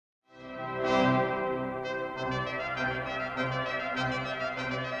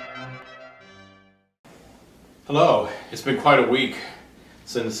Hello, it's been quite a week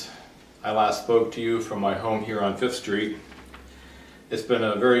since I last spoke to you from my home here on 5th Street. It's been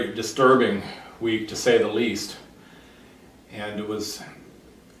a very disturbing week, to say the least, and it was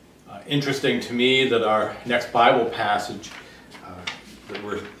interesting to me that our next Bible passage that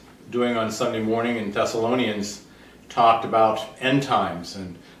we're doing on Sunday morning in Thessalonians talked about end times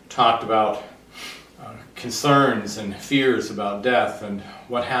and talked about concerns and fears about death and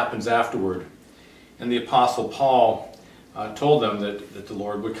what happens afterward. And the Apostle Paul told them that the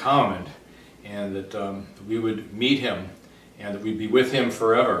Lord would come and that we would meet him and that we'd be with him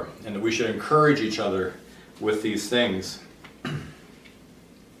forever and that we should encourage each other with these things.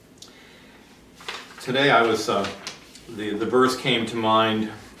 Today the verse came to mind,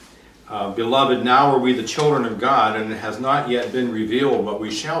 "Beloved, now are we the children of God, and it has not yet been revealed what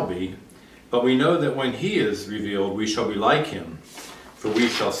we shall be. But we know that when he is revealed, we shall be like him, for we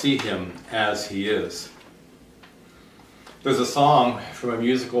shall see him as he is." There's a song from a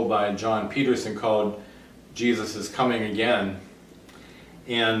musical by John Peterson called "Jesus is Coming Again,"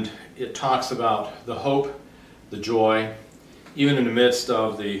 and it talks about the hope, the joy, even in the midst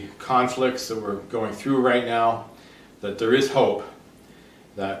of the conflicts that we're going through right now, that there is hope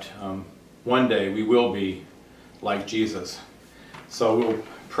that one day we will be like Jesus. So we'll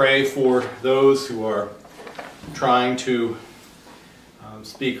pray for those who are trying to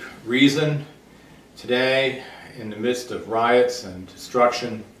speak reason today in the midst of riots and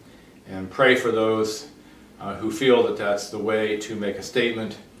destruction, and pray for those who feel that that's the way to make a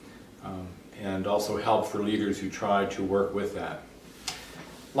statement, and also help for leaders who try to work with that.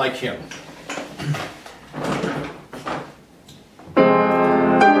 Like him.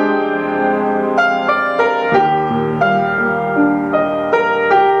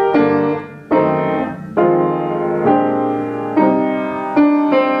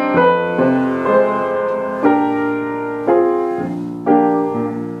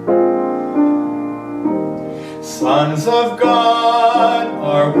 Sons of God,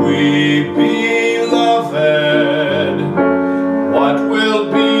 are we beloved? What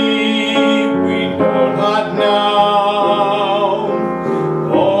will be, we know not now.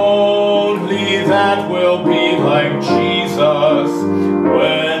 Only that we'll be like Jesus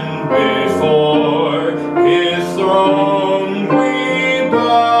when before his throne we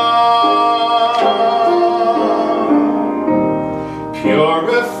bow.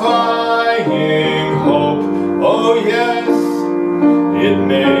 Purifying hope, oh yes, it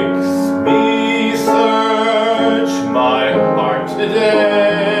makes me search my heart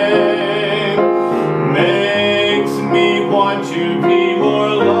today, makes me want to be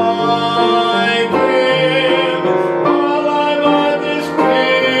more like him while I'm on this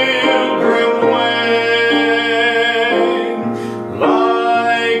pilgrim way.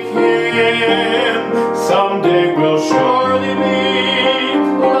 Like him, someday we'll surely be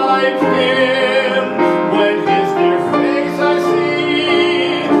like him. When his dear face I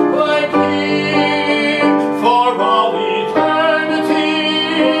see, like him for all eternity.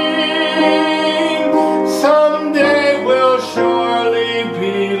 Someday we'll surely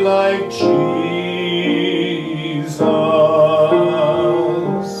be like Jesus.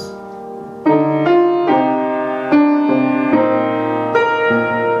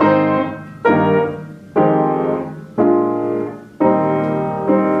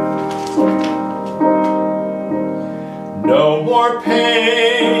 No more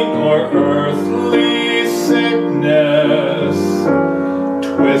pain or earthly sickness,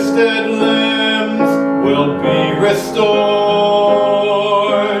 twisted limbs will be restored.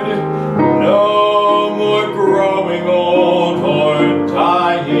 No more growing old or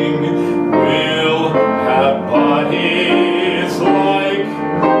dying, we'll have bodies like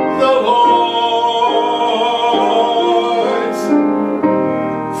the Lord's,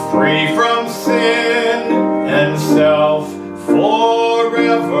 free from sin and self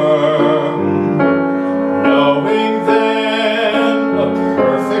forever, knowing then a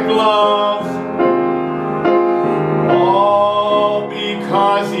perfect love. All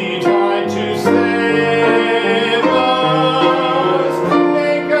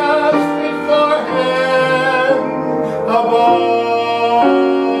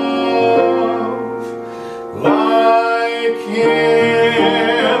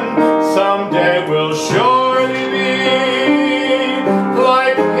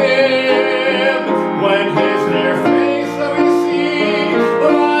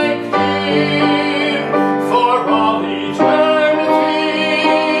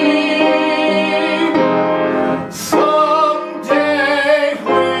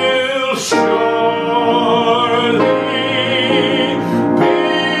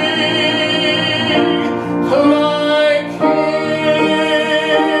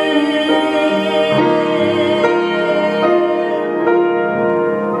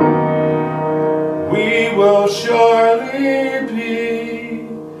will surely be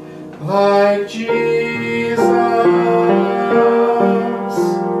like Jesus.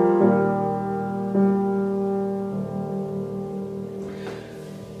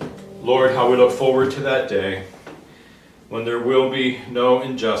 Lord, how we look forward to that day when there will be no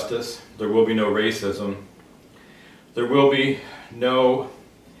injustice, there will be no racism, there will be no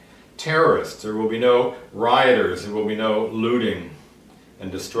terrorists, there will be no rioters, there will be no looting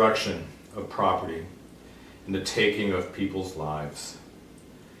and destruction of property and the taking of people's lives.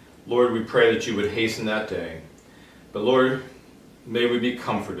 Lord, we pray that you would hasten that day. But Lord, may we be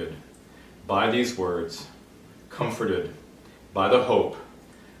comforted by these words, comforted by the hope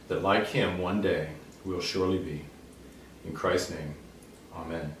that like him one day we'll surely be. In Christ's name,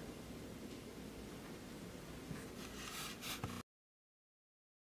 amen.